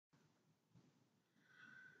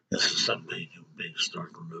This is some big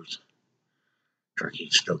historical news. Turkey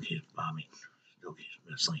still keeps bombing, still keeps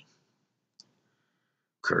missiling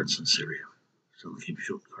Kurds in Syria, still keeps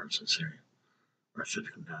shooting Kurds in Syria. Russia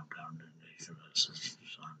condemned down the nation. This is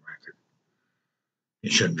on record.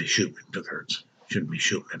 You shouldn't be shooting at the Kurds. You shouldn't be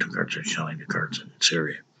shooting at the Kurds or shelling the Kurds in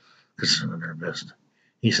Syria because it's none of their business.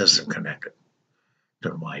 He says they're connected to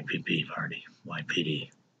the YPP party, YPD.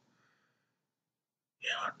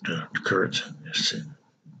 The Kurds in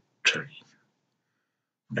Turkey.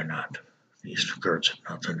 They're not. These Kurds have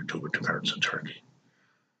nothing to do with the Kurds in Turkey.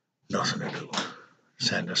 Nothing to do.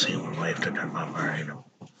 Sad to see human life that they're bombarding them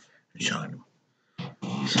and showing them.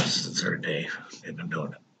 Since the third day they've been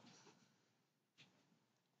doing it.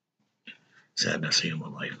 Sad to see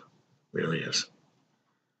human life. Really is.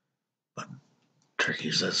 But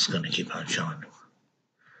Turkey says it's going to keep on showing them.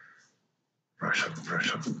 Russia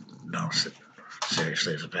announced it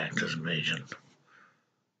seriously as a back-to invasion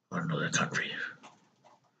of another country.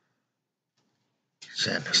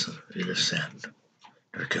 Sadness. It is sad.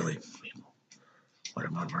 They're killing people. What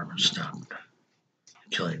about Burma stopped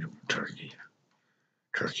killing them in Turkey?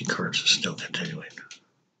 Turkey Kurds is still continuing.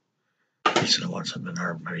 These are the ones that have been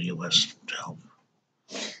armed by the U.S. to help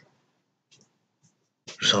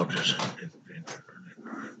soldiers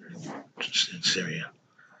in Syria.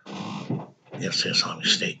 Yes, the Islamic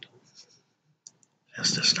State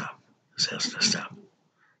has to stop. This has to stop.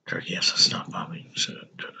 Turkey has to stop bombing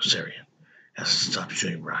Syria. Has to stop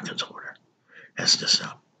shooting rockets over there. Has to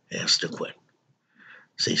stop. It has to quit.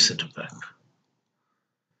 Cease and defect.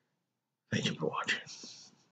 Thank you for watching.